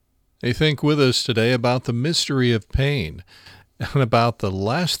They think with us today about the mystery of pain and about the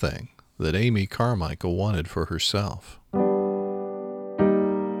last thing that Amy Carmichael wanted for herself.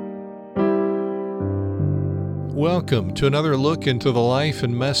 Welcome to another look into the life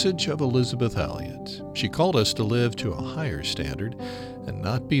and message of Elisabeth Elliot. She called us to live to a higher standard and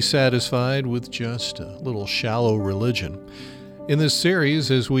not be satisfied with just a little shallow religion. In this series,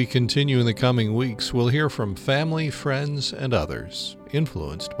 as we continue in the coming weeks, we'll hear from family, friends, and others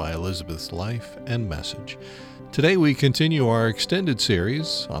influenced by Elisabeth's life and message. Today we continue our extended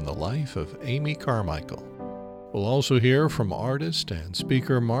series on the life of Amy Carmichael. We'll also hear from artist and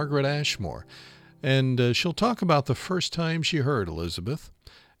speaker Margaret Ashmore, and she'll talk about the first time she heard Elisabeth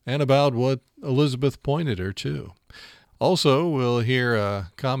and about what Elisabeth pointed her to. Also, we'll hear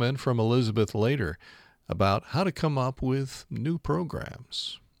a comment from Elisabeth later about how to come up with new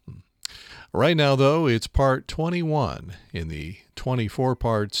programs. Right now, though, it's part 21 in the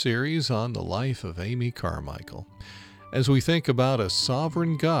 24-part series on the life of Amy Carmichael, as we think about a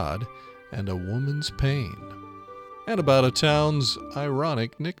sovereign God and a woman's pain, and about a town's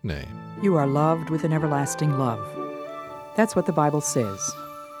ironic nickname. You are loved with an everlasting love. That's what the Bible says.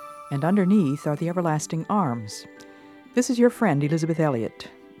 And underneath are the everlasting arms. This is your friend, Elisabeth Elliot,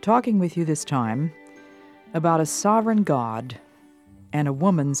 talking with you this time about a sovereign God and a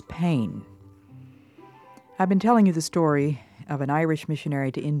woman's pain. I've been telling you the story of an Irish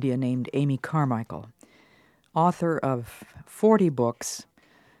missionary to India named Amy Carmichael, author of 40 books,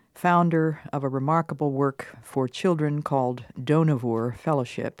 founder of a remarkable work for children called Dohnavur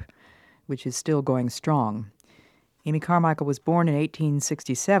Fellowship, which is still going strong. Amy Carmichael was born in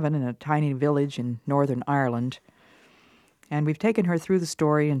 1867 in a tiny village in Northern Ireland, and we've taken her through the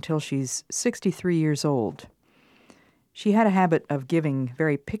story until she's 63 years old. She had a habit of giving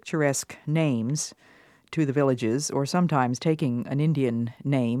very picturesque names to the villages, or sometimes taking an Indian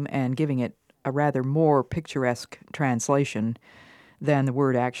name and giving it a rather more picturesque translation than the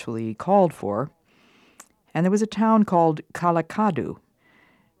word actually called for. And there was a town called Kalakadu,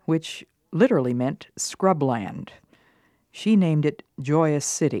 which literally meant scrubland. She named it Joyous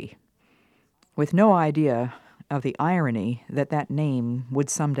City, with no idea of the irony that that name would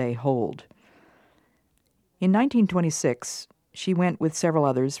someday hold. In 1926, she went with several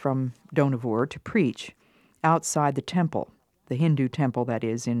others from Dohnavur to preach outside the temple, the Hindu temple that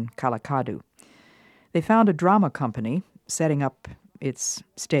is in Kalakadu. They found a drama company setting up its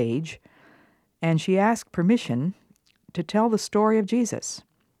stage, and she asked permission to tell the story of Jesus.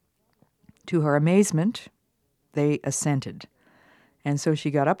 To her amazement, they assented, and so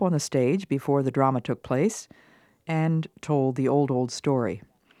she got up on the stage before the drama took place and told the old story.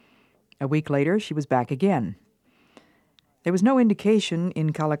 A week later, she was back again. There was no indication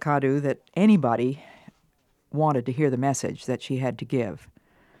in Kalakadu that anybody wanted to hear the message that she had to give,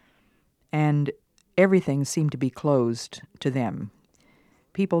 and everything seemed to be closed to them.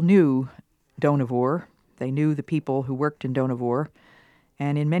 People knew Dohnavur. They knew the people who worked in Dohnavur,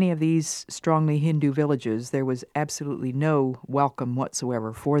 and in many of these strongly Hindu villages, there was absolutely no welcome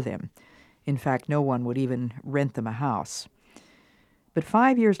whatsoever for them. In fact, no one would even rent them a house. But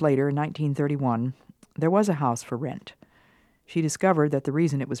 5 years later, in 1931, there was a house for rent. She discovered that the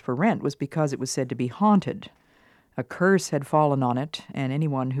reason it was for rent was because it was said to be haunted. A curse had fallen on it, and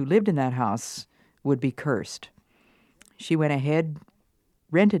anyone who lived in that house would be cursed. She went ahead,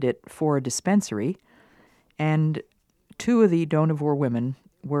 rented it for a dispensary, and 2 of the Dohnavur women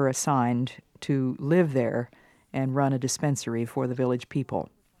were assigned to live there and run a dispensary for the village people.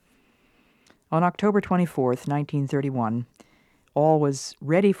 On October 24th, 1931, all was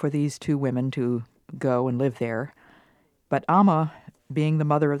ready for these 2 women to go and live there, but Amma, being the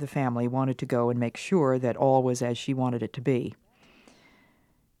mother of the family, wanted to go and make sure that all was as she wanted it to be.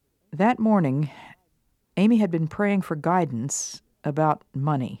 That morning, Amy had been praying for guidance about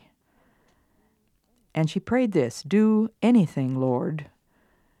money. And she prayed this: "Do anything, Lord,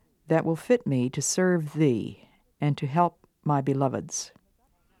 that will fit me to serve Thee and to help my beloveds."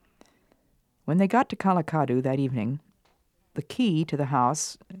 When they got to Kalakadu that evening, the key to the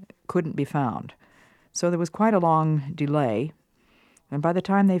house couldn't be found. So there was quite a long delay, and by the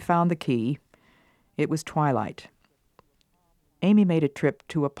time they found the key, it was twilight. Amy made a trip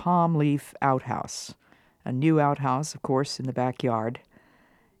to a palm leaf outhouse, a new outhouse, of course, in the backyard,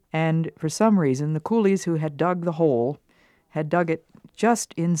 and for some reason the coolies who had dug the hole had dug it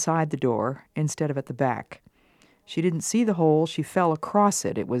just inside the door instead of at the back. She didn't see the hole, she fell across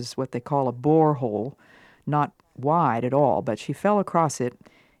it. It was what they call a bore hole, not wide at all, but she fell across it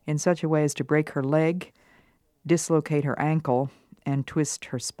in such a way as to break her leg, dislocate her ankle, and twist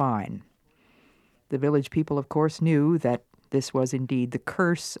her spine. The village people, of course, knew that This was indeed the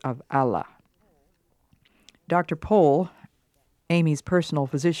curse of Allah. Dr. Pole, Amy's personal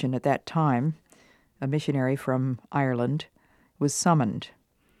physician at that time, a missionary from Ireland, was summoned.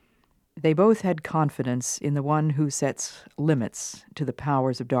 They both had confidence in the one who sets limits to the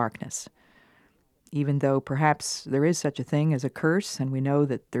powers of darkness. Even though perhaps there is such a thing as a curse, and we know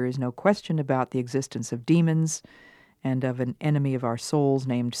that there is no question about the existence of demons and of an enemy of our souls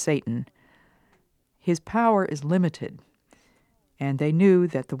named Satan, his power is limited, and they knew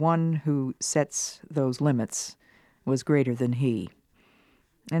that the one who sets those limits was greater than he.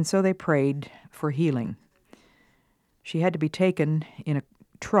 And so they prayed for healing. She had to be taken in a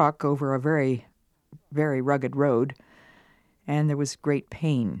truck over a very, very rugged road, and there was great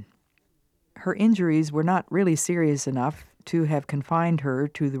pain. Her injuries were not really serious enough to have confined her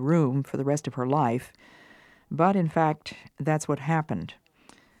to the room for the rest of her life, but in fact, that's what happened.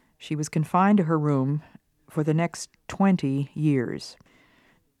 She was confined to her room for the next 20 years,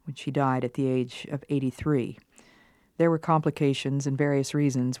 when she died at the age of 83. There were complications and various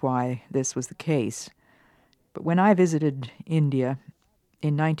reasons why this was the case. But when I visited India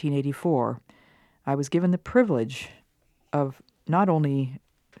in 1984, I was given the privilege of not only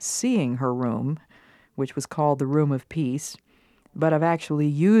seeing her room, which was called the Room of Peace, but of actually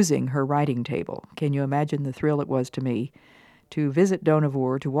using her writing table. Can you imagine the thrill it was to me to visit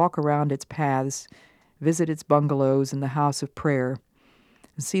Dohnavur, to walk around its paths, visit its bungalows and the house of prayer,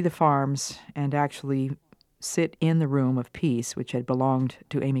 see the farms, and actually sit in the Room of Peace, which had belonged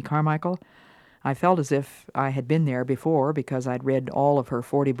to Amy Carmichael? I felt as if I had been there before because I'd read all of her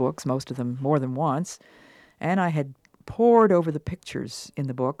 40 books, most of them more than once, and I had pored over the pictures in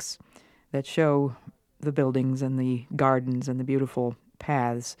the books that show the buildings and the gardens and the beautiful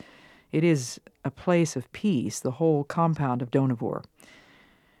paths. It is a place of peace, the whole compound of Dohnavur.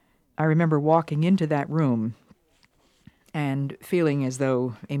 I remember walking into that room and feeling as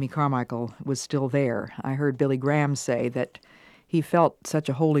though Amy Carmichael was still there. I heard Billy Graham say that he felt such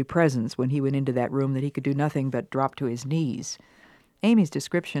a holy presence when he went into that room that he could do nothing but drop to his knees. Amy's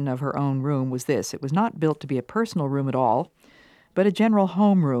description of her own room was this: it was not built to be a personal room at all, but a general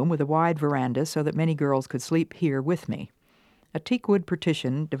home room with a wide veranda so that many girls could sleep here with me. A teakwood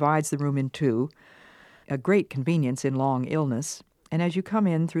partition divides the room in two, a great convenience in long illness, and as you come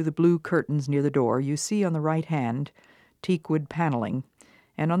in through the blue curtains near the door, you see on the right hand teakwood paneling,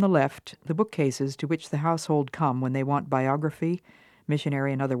 and on the left the bookcases to which the household come when they want biography,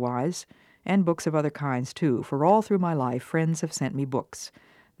 missionary and otherwise, and books of other kinds too, for all through my life friends have sent me books.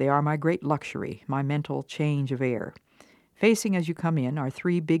 They are my great luxury, my mental change of air. Facing as you come in are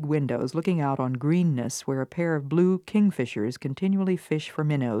 3 big windows looking out on greenness where a pair of blue kingfishers continually fish for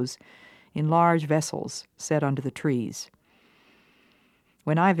minnows in large vessels set under the trees.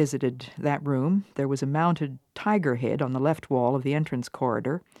 When I visited that room, there was a mounted tiger head on the left wall of the entrance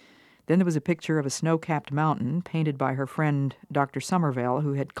corridor. Then there was a picture of a snow-capped mountain painted by her friend Dr. Somerville,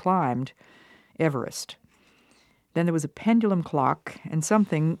 who had climbed Everest. Then there was a pendulum clock and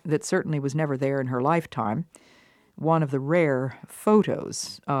something that certainly was never there in her lifetime, one of the rare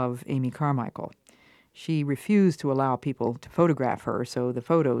photos of Amy Carmichael. She refused to allow people to photograph her, so the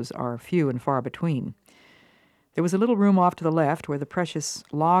photos are few and far between. There was a little room off to the left where the precious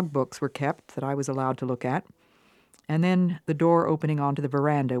log books were kept that I was allowed to look at, and then the door opening onto the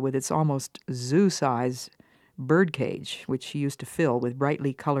veranda with its almost zoo-size birdcage, which she used to fill with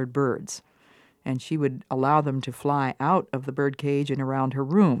brightly colored birds. And she would allow them to fly out of the birdcage and around her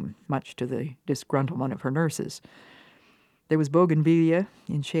room, much to the disgruntlement of her nurses. There was bougainvillea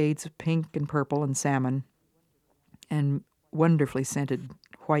in shades of pink and purple and salmon, and wonderfully scented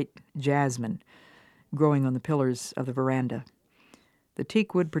white jasmine growing on the pillars of the veranda. The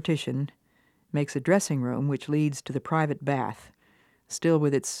teakwood partition makes a dressing room which leads to the private bath, still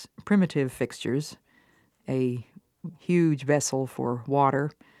with its primitive fixtures, a huge vessel for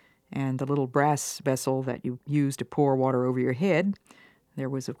water, and the little brass vessel that you use to pour water over your head. There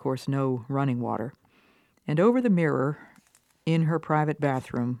was, of course, no running water. And over the mirror in her private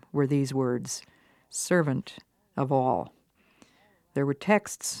bathroom were these words, "Servant of all." There were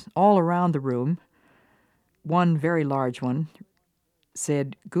texts all around the room. One very large one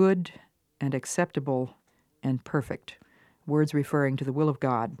said, "Good and acceptable and perfect," words referring to the will of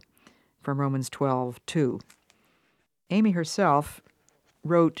God, from Romans 12:2. Amy herself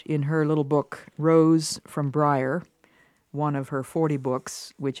wrote in her little book, Rose from Briar, one of her 40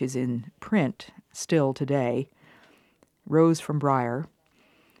 books, which is in print still today, Rose from Briar.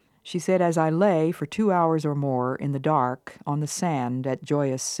 She said, "As I lay for 2 hours or more in the dark on the sand at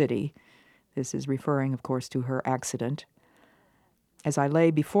Joyous City," this is referring, of course, to her accident, "as I lay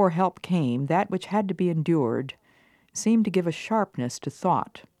before help came, that which had to be endured seemed to give a sharpness to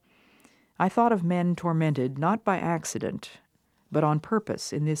thought. I thought of men tormented not by accident, but on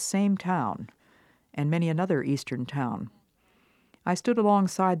purpose in this same town, and many another Eastern town. I stood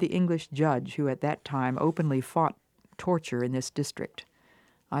alongside the English judge who at that time openly fought torture in this district.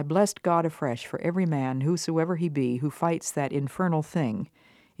 I blessed God afresh for every man, whosoever he be, who fights that infernal thing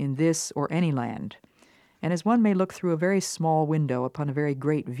in this or any land. And as one may look through a very small window upon a very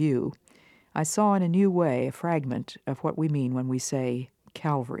great view, I saw in a new way a fragment of what we mean when we say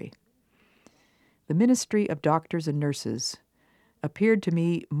Calvary. The ministry of doctors and nurses appeared to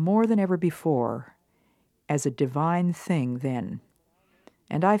me more than ever before as a divine thing then,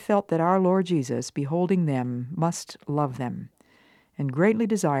 and I felt that our Lord Jesus, beholding them, must love them, and greatly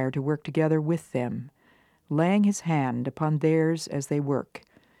desire to work together with them, laying his hand upon theirs as they work,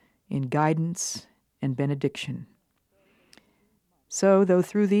 in guidance and benediction. So, though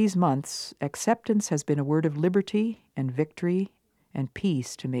through these months acceptance has been a word of liberty and victory and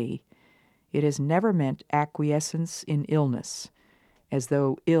peace to me, it has never meant acquiescence in illness, as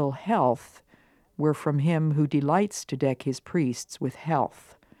though ill health were from him who delights to deck his priests with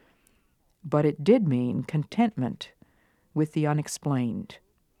health. But it did mean contentment with the unexplained.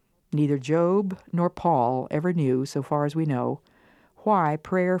 Neither Job nor Paul ever knew, so far as we know, why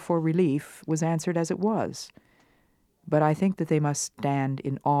prayer for relief was answered as it was. But I think that they must stand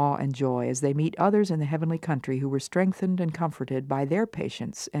in awe and joy as they meet others in the heavenly country who were strengthened and comforted by their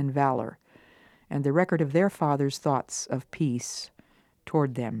patience and valor, and the record of their Father's thoughts of peace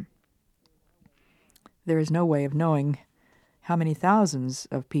toward them. There is no way of knowing how many thousands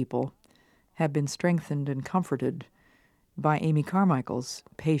of people have been strengthened and comforted by Amy Carmichael's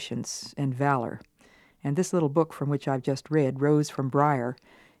patience and valor. And this little book from which I've just read, Rose from Briar,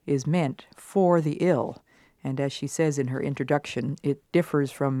 is meant for the ill. And as she says in her introduction, it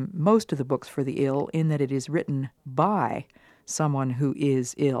differs from most of the books for the ill in that it is written by someone who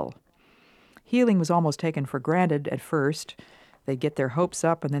is ill. Healing was almost taken for granted at first. They'd get their hopes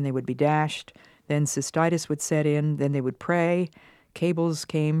up and then they would be dashed. Then cystitis would set in. Then they would pray. Cables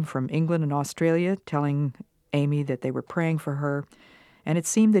came from England and Australia telling Amy that they were praying for her. And it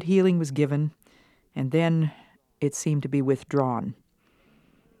seemed that healing was given, and then it seemed to be withdrawn.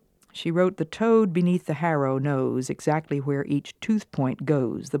 She wrote, "The toad beneath the harrow knows exactly where each tooth point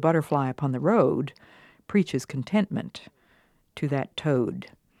goes. The butterfly upon the road preaches contentment to that toad."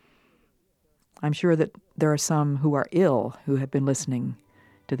 I'm sure that there are some who are ill who have been listening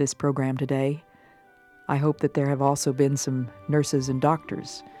to this program today. I hope that there have also been some nurses and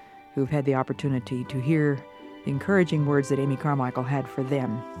doctors who have had the opportunity to hear the encouraging words that Amy Carmichael had for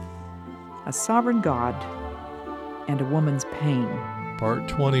them. A Sovereign God and a Woman's Pain. Part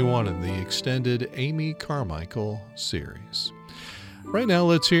 21 in the extended Amy Carmichael series. Right now,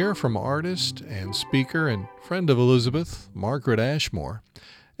 let's hear from artist and speaker and friend of Elizabeth, Margaret Ashmore,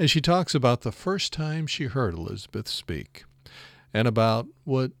 as she talks about the first time she heard Elizabeth speak, and about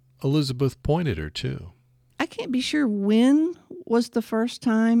what Elizabeth pointed her to. I can't be sure when was the first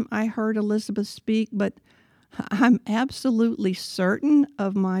time I heard Elizabeth speak, but I'm absolutely certain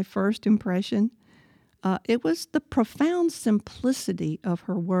of my first impression. It was the profound simplicity of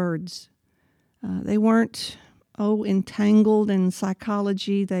her words. They weren't, entangled in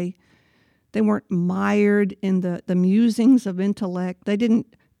psychology. They weren't mired in the musings of intellect. They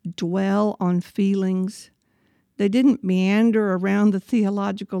didn't dwell on feelings. They didn't meander around the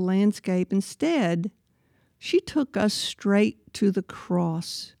theological landscape. Instead, she took us straight to the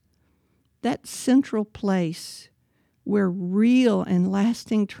cross, that central place where real and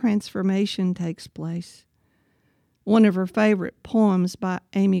lasting transformation takes place. One of her favorite poems by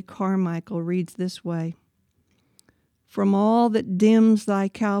Amy Carmichael reads this way: "From all that dims thy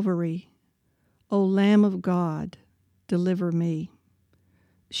Calvary, O Lamb of God, deliver me."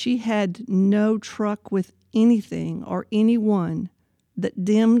 She had no truck with anything or anyone that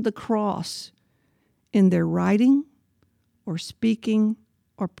dimmed the cross in their writing or speaking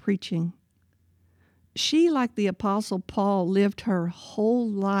or preaching. She, like the Apostle Paul, lived her whole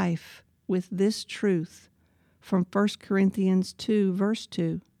life with this truth from 1 Corinthians 2, verse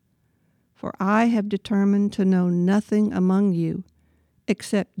 2. "For I have determined to know nothing among you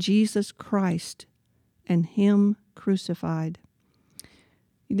except Jesus Christ and Him crucified."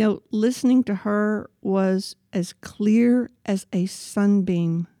 You know, listening to her was as clear as a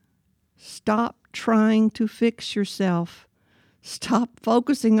sunbeam. Stop trying to fix yourself. Stop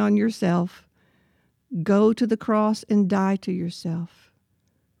focusing on yourself. Go to the cross and die to yourself.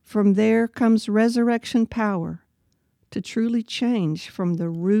 From there comes resurrection power to truly change from the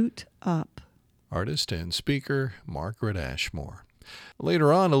root up. Artist and speaker Margaret Ashmore.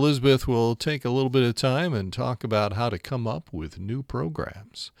 Later on, Elizabeth will take a little bit of time and talk about how to come up with new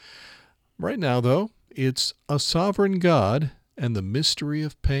programs. Right now, though, it's A Sovereign God and the Mystery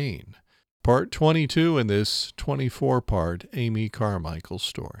of Pain, Part 22 in this 24-part Amy Carmichael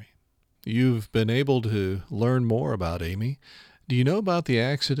story. You've been able to learn more about Amy. Do you know about the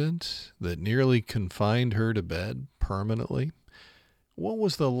accident that nearly confined her to bed permanently? What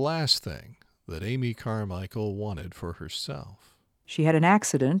was the last thing that Amy Carmichael wanted for herself? She had an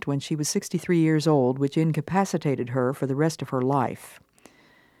accident when she was 63 years old, which incapacitated her for the rest of her life.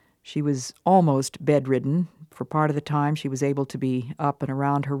 She was almost bedridden. For part of the time, she was able to be up and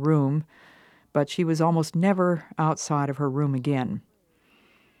around her room, but she was almost never outside of her room again.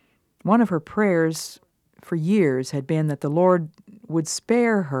 One of her prayers for years had been that the Lord would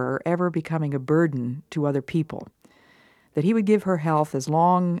spare her ever becoming a burden to other people, that He would give her health as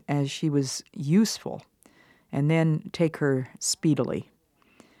long as she was useful, and then take her speedily.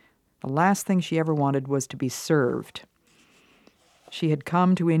 The last thing she ever wanted was to be served. She had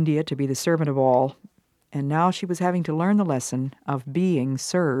come to India to be the servant of all, and now she was having to learn the lesson of being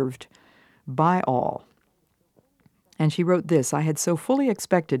served by all. And she wrote this: "I had so fully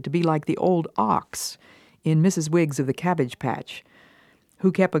expected to be like the old ox in Mrs. Wiggs of the Cabbage Patch,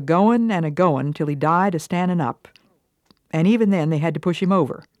 who kept a-goin' and a-goin' till he died a-standin' up, and even then they had to push him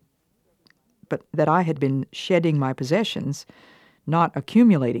over. But that I had been shedding my possessions, not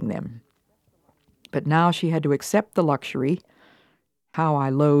accumulating them. But now she had to accept the luxury. How I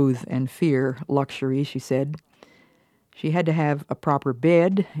loathe and fear luxury," she said. She had to have a proper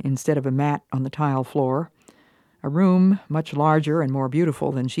bed instead of a mat on the tile floor, a room much larger and more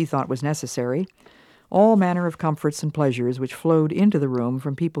beautiful than she thought was necessary, all manner of comforts and pleasures which flowed into the room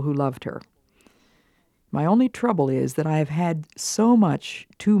from people who loved her. "My only trouble is that I have had so much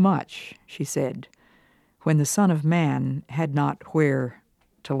too much," she said, "when the Son of Man had not where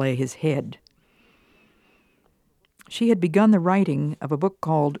to lay his head." She had begun the writing of a book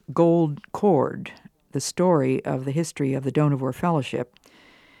called Gold Cord, the story of the history of the Dohnavur Fellowship,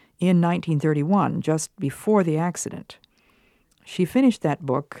 in 1931, just before the accident. She finished that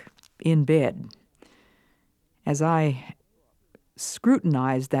book in bed. As I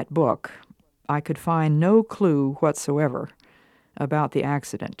scrutinized that book, I could find no clue whatsoever about the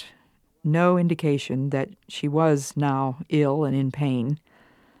accident, no indication that she was now ill and in pain,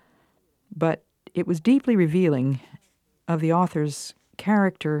 but it was deeply revealing of the author's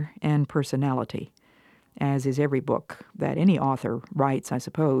character and personality, as is every book that any author writes, I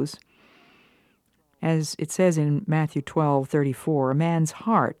suppose. As it says in Matthew 12:34, a man's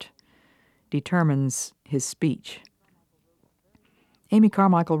heart determines his speech. Amy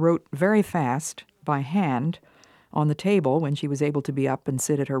Carmichael wrote very fast, by hand, on the table when she was able to be up and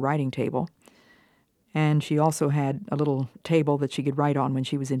sit at her writing table, and she also had a little table that she could write on when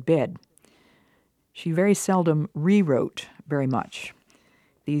she was in bed. She very seldom rewrote very much.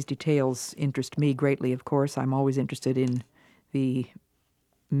 These details interest me greatly, of course. I'm always interested in the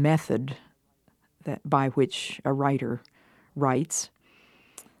method by which a writer writes.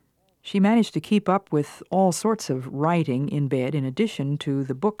 She managed to keep up with all sorts of writing in bed in addition to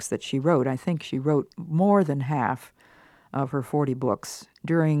the books that she wrote. I think she wrote more than half of her 40 books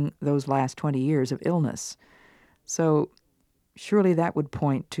during those last 20 years of illness. So surely that would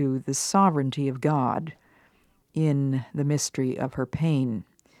point to the sovereignty of God in the mystery of her pain.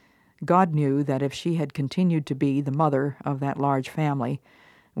 God knew that if she had continued to be the mother of that large family,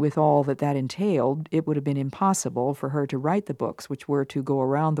 with all that that entailed, it would have been impossible for her to write the books which were to go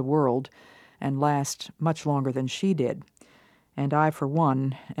around the world and last much longer than she did. And I, for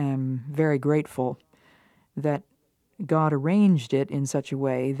one, am very grateful that God arranged it in such a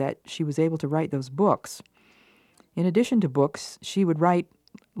way that she was able to write those books. In addition to books, she would write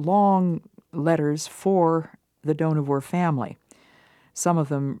long letters for the Dohnavur family, some of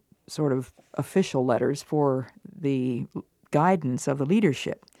them sort of official letters for the guidance of the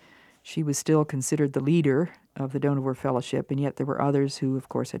leadership. She was still considered the leader of the Dohnavur Fellowship, and yet there were others who, of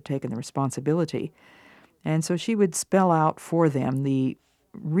course, had taken the responsibility. And so she would spell out for them the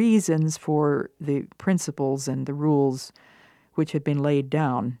reasons for the principles and the rules which had been laid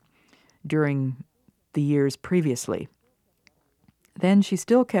down during the years previously. Then she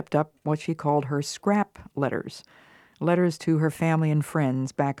still kept up what she called her scrap letters, letters to her family and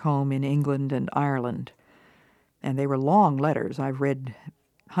friends back home in England and Ireland. And they were long letters. I've read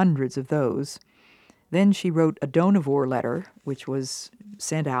hundreds of those. Then she wrote a Dohnavur letter, which was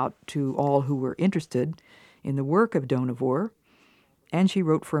sent out to all who were interested in the work of Dohnavur. And she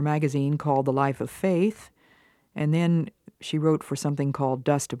wrote for a magazine called The Life of Faith. And then she wrote for something called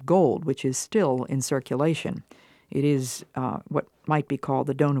Dust of Gold, which is still in circulation. It is what might be called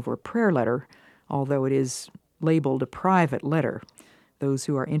the Dohnavur prayer letter, although it is labeled a private letter. Those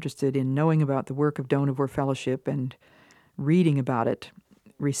who are interested in knowing about the work of Dohnavur Fellowship and reading about it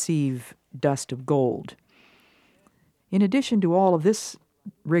receive dust of gold. In addition to all of this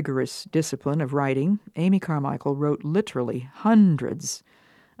rigorous discipline of writing, Amy Carmichael wrote literally hundreds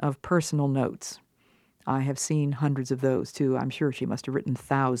of personal notes. I have seen hundreds of those, too. I'm sure she must have written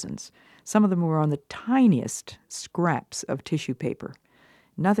thousands. Some of them were on the tiniest scraps of tissue paper.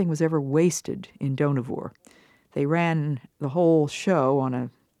 Nothing was ever wasted in Dohnavur. They ran the whole show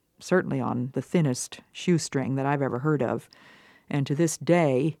certainly on the thinnest shoestring that I've ever heard of. And to this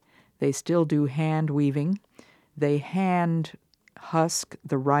day, they still do hand weaving. They hand husk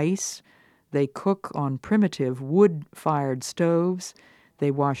the rice. They cook on primitive wood-fired stoves.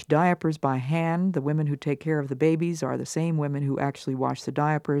 They wash diapers by hand. The women who take care of the babies are the same women who actually wash the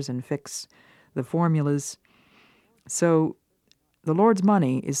diapers and fix the formulas. So the Lord's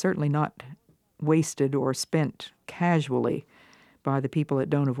money is certainly not wasted or spent casually by the people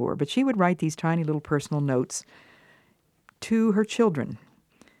at Dohnavur. But she would write these tiny little personal notes to her children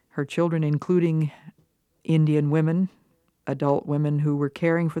including Indian women, adult women who were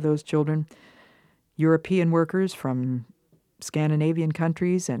caring for those children, European workers from Scandinavian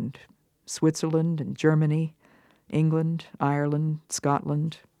countries and Switzerland and Germany, England, Ireland,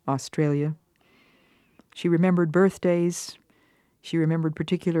 Scotland, Australia. She remembered birthdays. She remembered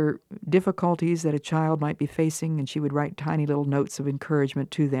particular difficulties that a child might be facing, and she would write tiny little notes of encouragement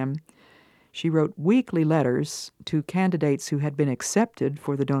to them. She wrote weekly letters to candidates who had been accepted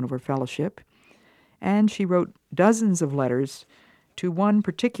for the Dohnavur Fellowship, and she wrote dozens of letters to one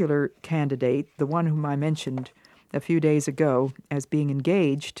particular candidate, the one whom I mentioned a few days ago as being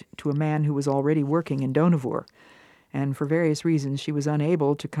engaged to a man who was already working in Dohnavur. And for various reasons, she was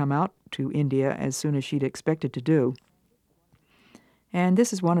unable to come out to India as soon as she'd expected to do. And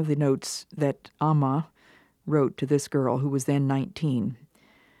this is one of the notes that Amma wrote to this girl who was then 19.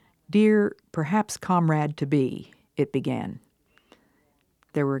 "Dear, perhaps comrade-to-be," it began.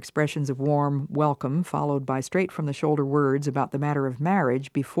 There were expressions of warm welcome, followed by straight-from-the-shoulder words about the matter of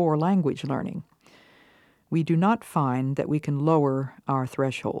marriage before language learning. We do not find that we can lower our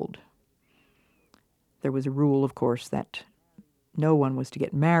threshold. There was a rule, of course, that no one was to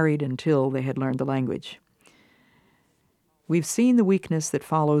get married until they had learned the language. We've seen the weakness that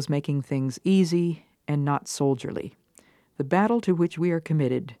follows making things easy and not soldierly. The battle to which we are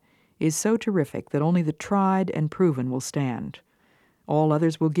committed is so terrific that only the tried and proven will stand. All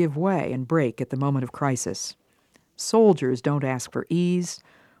others will give way and break at the moment of crisis. Soldiers don't ask for ease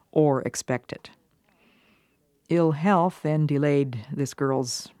or expect it. Ill health then delayed this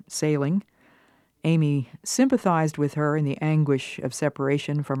girl's sailing. Amy sympathized with her in the anguish of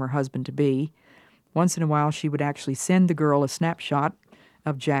separation from her husband-to-be. Once in a while she would actually send the girl a snapshot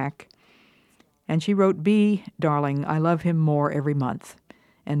of Jack. And she wrote, "Bee, darling, I love him more every month,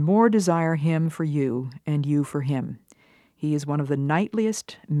 and more desire him for you and you for him. He is one of the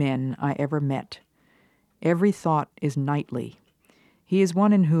knightliest men I ever met. Every thought is knightly. He is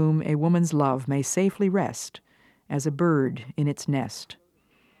one in whom a woman's love may safely rest, as a bird in its nest."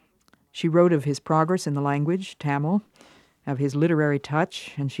 She wrote of his progress in the language, Tamil, of his literary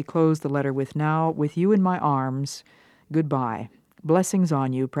touch, and she closed the letter with, "Now, with you in my arms, goodbye. Blessings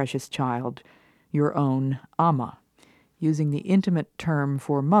on you, precious child, your own Amma," using the intimate term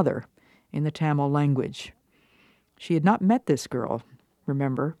for mother in the Tamil language. She had not met this girl,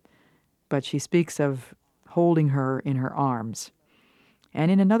 remember, but she speaks of holding her in her arms. And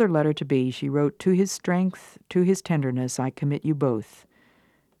in another letter to B, she wrote, "To his strength, to his tenderness, I commit you both.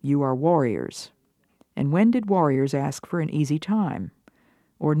 You are warriors. And when did warriors ask for an easy time,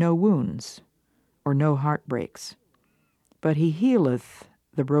 or no wounds, or no heartbreaks? But he healeth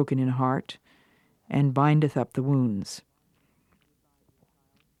the broken in heart, and bindeth up the wounds."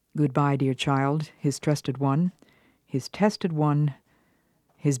 Goodbye, dear child, his trusted one, his tested one,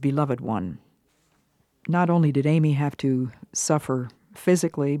 his beloved one. Not only did Amy have to suffer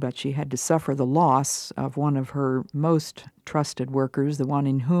physically, but she had to suffer the loss of one of her most trusted workers, the one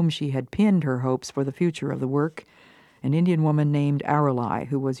in whom she had pinned her hopes for the future of the work, an Indian woman named Arulai,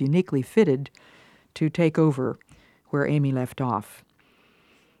 who was uniquely fitted to take over where Amy left off.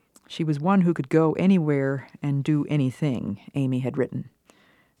 She was one who could go anywhere and do anything, Amy had written.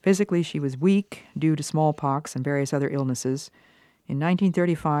 Physically, she was weak due to smallpox and various other illnesses. In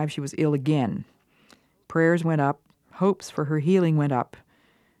 1935, she was ill again. Prayers went up, hopes for her healing went up,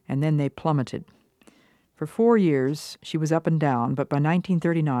 and then they plummeted. For 4 years, she was up and down, but by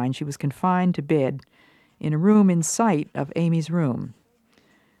 1939, she was confined to bed in a room in sight of Amy's room.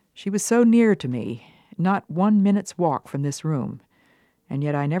 She was so near to me, not 1 minute's walk from this room, and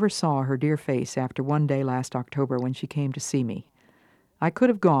yet I never saw her dear face after one day last October when she came to see me. I could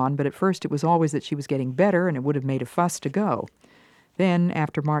have gone, but at first it was always that she was getting better, and it would have made a fuss to go. Then,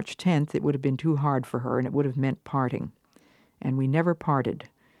 after March 10th, it would have been too hard for her, and it would have meant parting. And we never parted.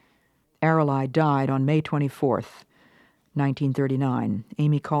 Aralai died on May 24th, 1939.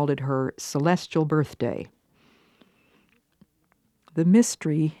 Amy called it her celestial birthday. The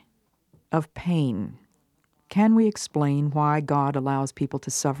mystery of pain. Can we explain why God allows people to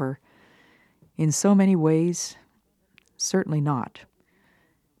suffer in so many ways? Certainly not.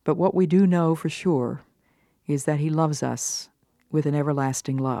 But what we do know for sure is that He loves us with an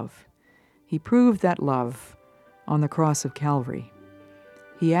everlasting love. He proved that love on the cross of Calvary.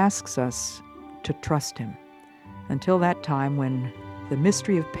 He asks us to trust Him until that time when the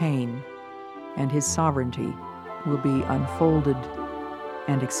mystery of pain and His sovereignty will be unfolded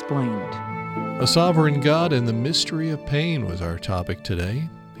and explained. A sovereign God and the mystery of pain was our topic today,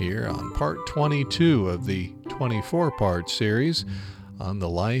 here on part 22 of the 24-part series on the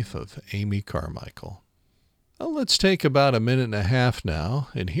life of Amy Carmichael. Well, let's take about a minute and a half now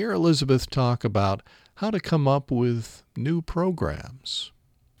and hear Elizabeth talk about how to come up with new programs.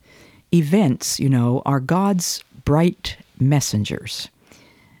 Events, are God's bright messengers.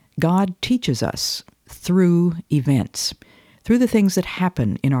 God teaches us through events, through the things that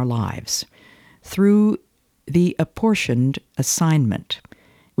happen in our lives, through the apportioned assignment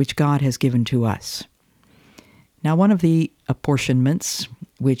which God has given to us. Now, one of the apportionments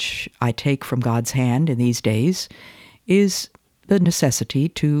which I take from God's hand in these days is the necessity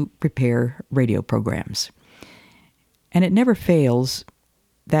to prepare radio programs. And it never fails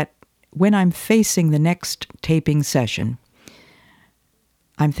that when I'm facing the next taping session,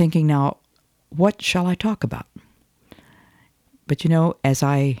 I'm thinking, now, what shall I talk about? But as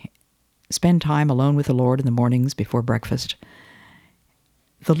I spend time alone with the Lord in the mornings before breakfast,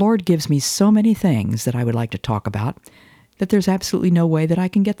 the Lord gives me so many things that I would like to talk about that there's absolutely no way that I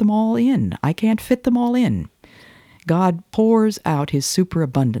can get them all in. I can't fit them all in. God pours out His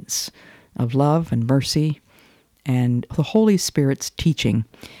superabundance of love and mercy and the Holy Spirit's teaching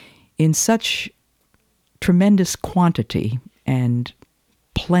in such tremendous quantity and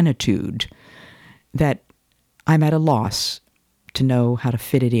plenitude that I'm at a loss to know how to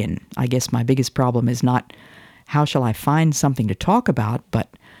fit it in. I guess my biggest problem is not how shall I find something to talk about, but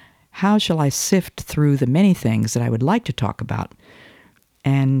how shall I sift through the many things that I would like to talk about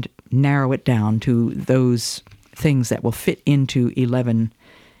and narrow it down to those things that will fit into 11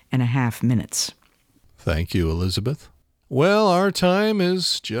 and a half minutes. Thank you, Elizabeth. Well, our time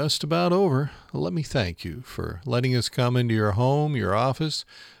is just about over. Let me thank you for letting us come into your home, your office,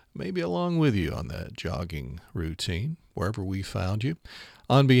 maybe along with you on that jogging routine, wherever we found you.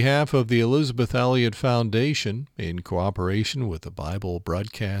 On behalf of the Elizabeth Elliot Foundation, in cooperation with the Bible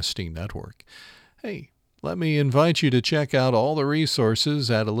Broadcasting Network, hey, let me invite you to check out all the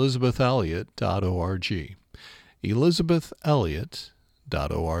resources at elizabethelliot.org.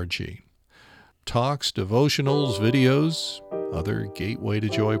 elizabethelliot.org. Talks, devotionals, videos, other Gateway to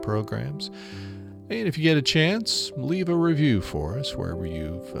Joy programs. And if you get a chance, leave a review for us wherever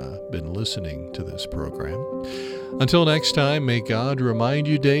you've been listening to this program. Until next time, may God remind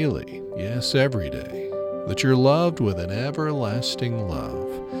you daily, yes, every day, that you're loved with an everlasting love,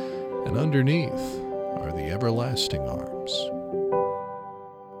 and underneath are the everlasting arms.